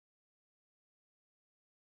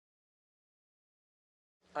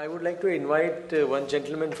I would like to invite one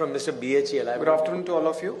gentleman from Mr. BHEL. Good afternoon to all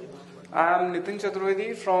of you. I am Nitin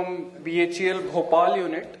Chaturvedi from BHEL Bhopal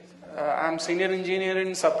unit. I am senior engineer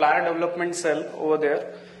in supplier development cell over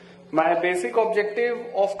there. My basic objective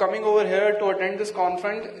of coming over here to attend this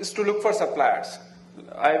conference is to look for suppliers.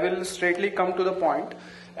 I will straightly come to the point.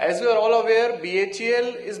 As you are all aware,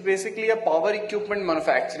 BHEL is basically a power equipment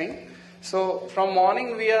manufacturing. So from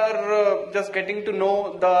morning we are just getting to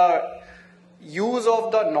know the use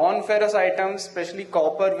of the non-ferrous items, especially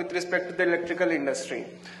copper, with respect to the electrical industry.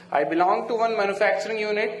 I belong to one manufacturing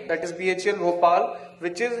unit, that is BHEL Bhopal,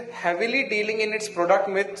 which is heavily dealing in its product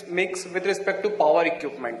mix with respect to power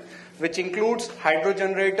equipment, which includes hydro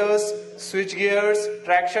generators, switch gears,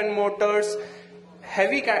 traction motors,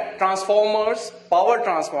 heavy transformers, power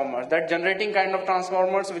transformers, that generating kind of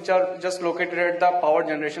transformers which are just located at the power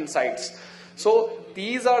generation sites. So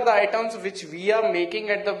these are the items which we are making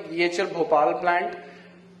at the BHEL Bhopal plant.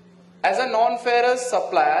 As a non-ferrous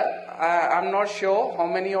supplier, I'm not sure how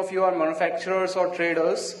many of you are manufacturers or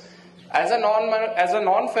traders. As a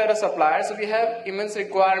non-ferrous supplier, so we have immense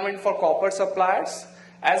requirement for copper suppliers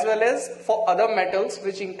as well as for other metals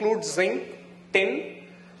which include zinc, tin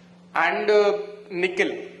and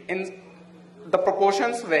nickel. In the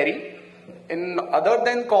proportions vary. In other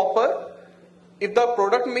than copper, if the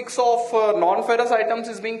product mix of non-ferrous items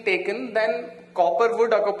is being taken, then copper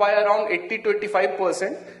would occupy around 80 to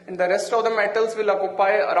 85% and the rest of the metals will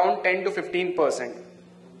occupy around 10 to 15%.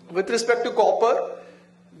 With respect to copper,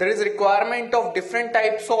 there is requirement of different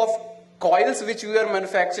types of coils which we are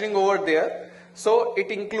manufacturing over there. So it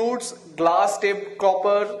includes glass tipped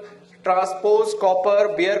copper, transposed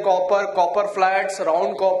copper, bare copper, copper flats,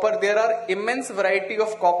 round copper. There are immense variety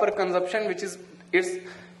of copper consumption which is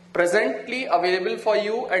presently available for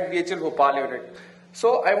you at BHEL Bhopal unit.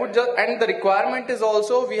 So I would just, and the requirement is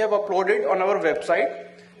also we have uploaded on our website,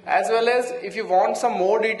 as well as if you want some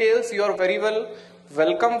more details, you are very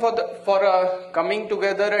welcome for coming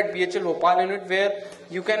together at BHEL Bhopal unit, where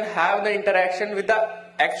you can have the interaction with the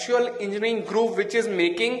actual engineering group which is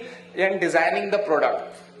making and designing the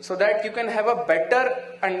product, so that you can have a better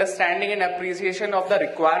understanding and appreciation of the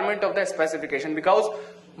requirement of the specification, because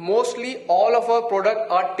mostly all of our products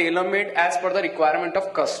are tailor-made as per the requirement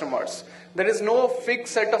of customers. There is no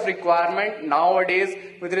fixed set of requirement nowadays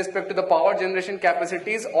with respect to the power generation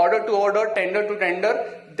capacities. Order to order, tender to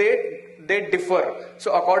tender, they differ.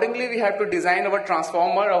 So accordingly we have to design our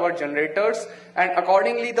transformer, our generators, and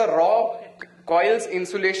accordingly the raw coils,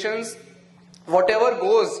 insulations, whatever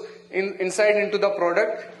goes inside into the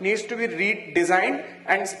product needs to be redesigned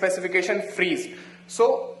and specification freeze.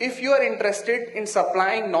 So if you are interested in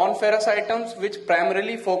supplying non-ferrous items which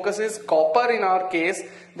primarily focuses copper in our case,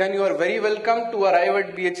 then you are very welcome to arrive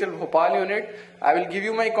at BHEL Bhopal unit. I will give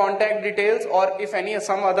you my contact details, or if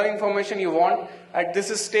some other information you want at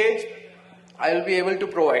this stage, I will be able to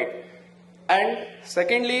provide. And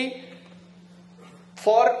secondly,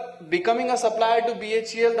 for becoming a supplier to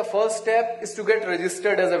BHEL, the first step is to get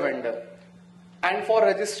registered as a vendor. And for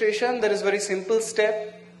registration, there is very simple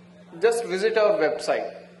step. Just visit our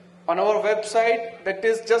website. On our website, that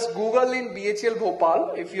is, just Google in BHEL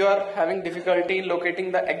Bhopal. If you are having difficulty in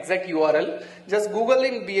locating the exact URL, just Google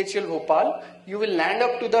in BHEL Bhopal. You will land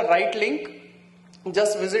up to the right link.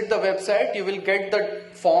 Just visit the website. You will get the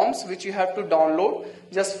forms which you have to download.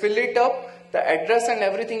 Just fill it up. The address and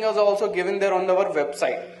everything is also given there on our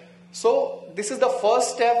website. So this is the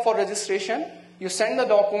first step for registration. You send the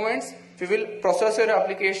documents. We will process your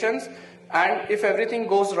applications. And if everything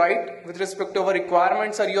goes right with respect to our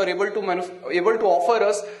requirements, or you are able to offer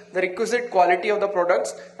us the requisite quality of the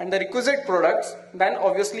products and the requisite products, then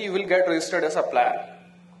obviously you will get registered as a supplier.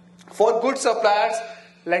 For good suppliers,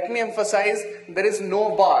 let me emphasize, there is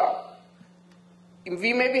no bar.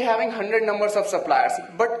 We may be having 100 numbers of suppliers,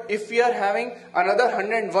 but if we are having another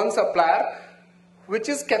 101 supplier which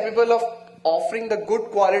is capable of offering the good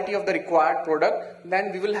quality of the required product,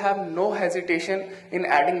 then we will have no hesitation in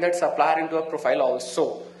adding that supplier into our profile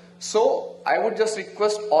also. So I would just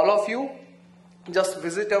request all of you, just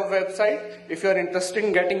visit our website if you are interested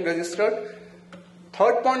in getting registered.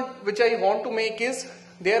 Third point which I want to make is,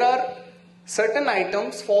 there are certain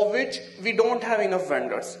items for which we don't have enough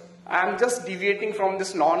vendors. I am just deviating from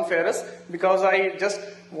this non-ferrous because I just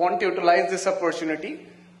want to utilize this opportunity.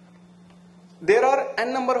 There are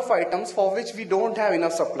n number of items for which we don't have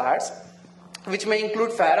enough suppliers, which may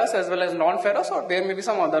include ferrous as well as non-ferrous, or there may be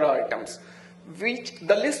some other items.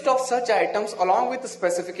 The list of such items, along with the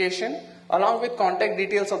specification, along with contact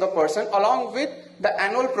details of the person, along with the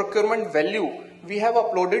annual procurement value, we have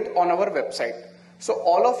uploaded on our website. So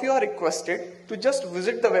all of you are requested to just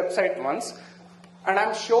visit the website once. And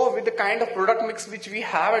I'm sure with the kind of product mix which we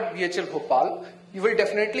have at BHEL Bhopal, you will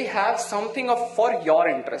definitely have something for your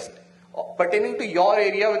interest, pertaining to your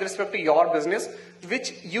area with respect to your business,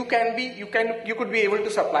 which you could be able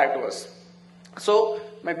to supply to us. So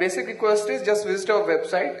my basic request is just visit our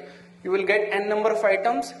website. You will get n number of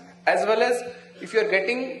items, as well as if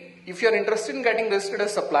you're interested in getting registered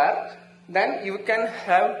as supplier, then you can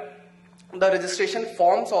have the registration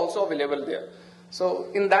forms also available there. So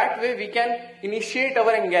in that way, we can initiate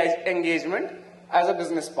our engagement as a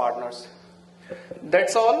business partners.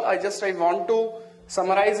 That's all. I want to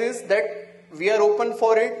summarize is that we are open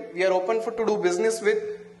for it. We are open to do business with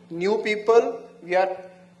new people.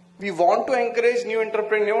 We want to encourage new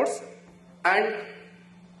entrepreneurs, and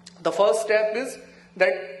the first step is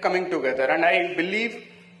that coming together. And I believe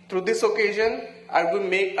through this occasion, I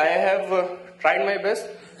have tried my best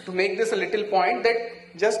to make this a little point that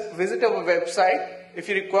just visit our website. If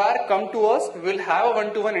you require, come to us. We will have a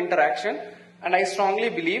one-to-one interaction, and I strongly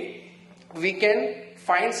believe we can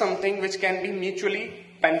find something which can be mutually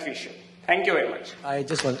beneficial. Thank you very much. I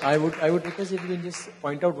would request if you can just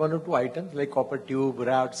point out one or two items like copper tube,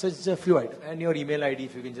 wrap, such a few items, and your email ID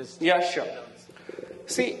if you can just. Yeah, sure.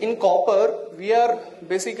 See, in copper, we are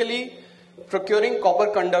basically procuring copper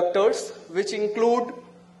conductors, which include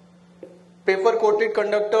paper coated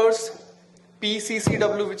conductors,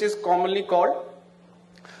 PCCW, which is commonly called,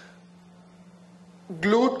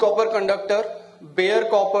 glued copper conductor, bare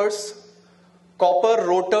coppers, copper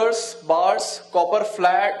rotors, bars, copper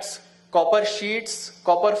flats, copper sheets,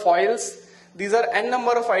 copper foils. These are n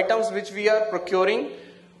number of items which we are procuring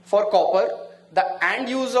for copper. The end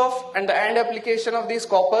use of and the end application of this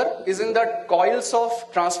copper is in the coils of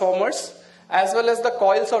transformers, as well as the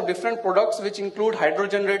coils of different products which include hydro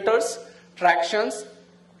generators, tractions,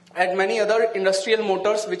 and many other industrial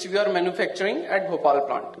motors which we are manufacturing at Bhopal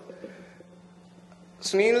plant.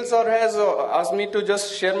 Sunil sir has asked me to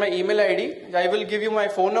just share my email ID. I will give you my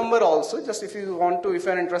phone number also. Just if you want to, if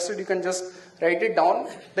you are interested, you can just write it down.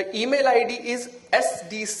 The email ID is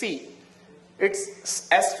SDC. It's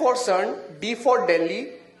S for Sun, D for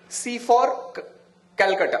Delhi, C for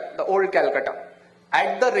Calcutta, the old Calcutta,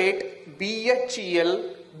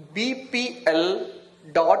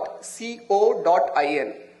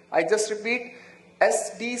 @BHELBPL.co.in. I just repeat,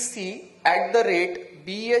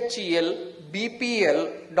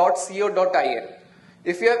 SDC@BHELBPL.co.in.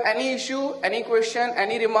 If you have any issue, any question,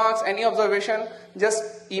 any remarks, any observation, just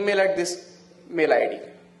email at this mail ID.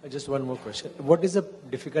 Just one more question. What is the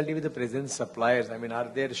difficulty with the present suppliers? I mean, are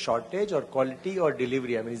there shortage or quality or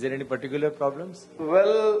delivery? I mean, is there any particular problems?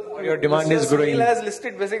 Well, or your demand is growing. Sunil has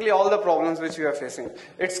listed basically all the problems which we are facing.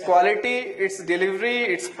 It's quality, it's delivery,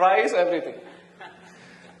 it's price, everything.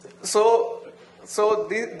 So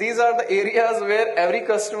these are the areas where every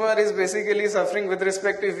customer is basically suffering with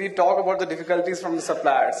respect to if we talk about the difficulties from the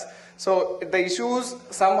suppliers. So the issues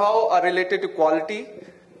somehow are related to quality.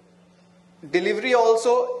 Delivery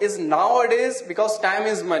also is nowadays, because time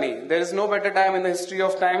is money. There is no better time in the history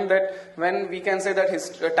of time that when we can say that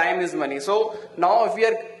time is money. So now if we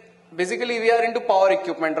are into power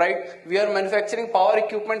equipment, right? We are manufacturing power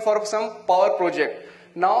equipment for some power project.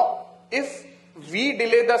 Now if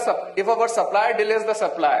our supplier delays the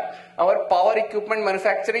supply, our power equipment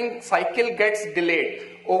manufacturing cycle gets delayed.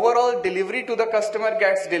 Overall delivery to the customer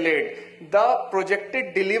gets delayed. The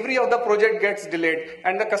projected delivery of the project gets delayed,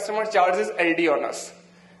 and the customer charges LD on us.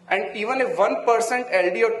 And even if 1%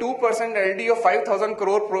 LD or 2% LD of 5,000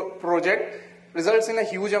 crore project results in a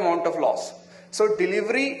huge amount of loss. So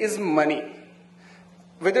delivery is money.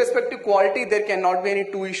 With respect to quality, there cannot be any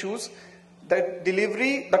two issues.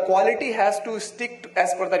 The quality has to stick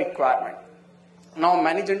as per the requirement. Now,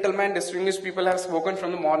 many gentlemen, distinguished people have spoken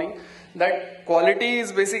from the morning that quality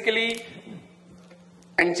is basically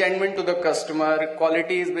enchantment to the customer.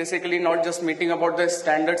 Quality is basically not just meeting about the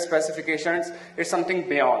standard specifications, it's something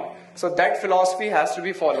beyond. So that philosophy has to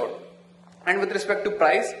be followed. And with respect to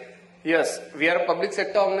price, yes, we are a public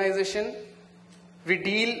sector organization. We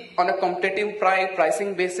deal on a competitive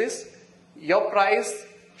pricing basis. Your price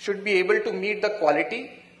should be able to meet the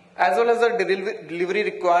quality as well as the delivery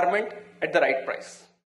requirement at the right price.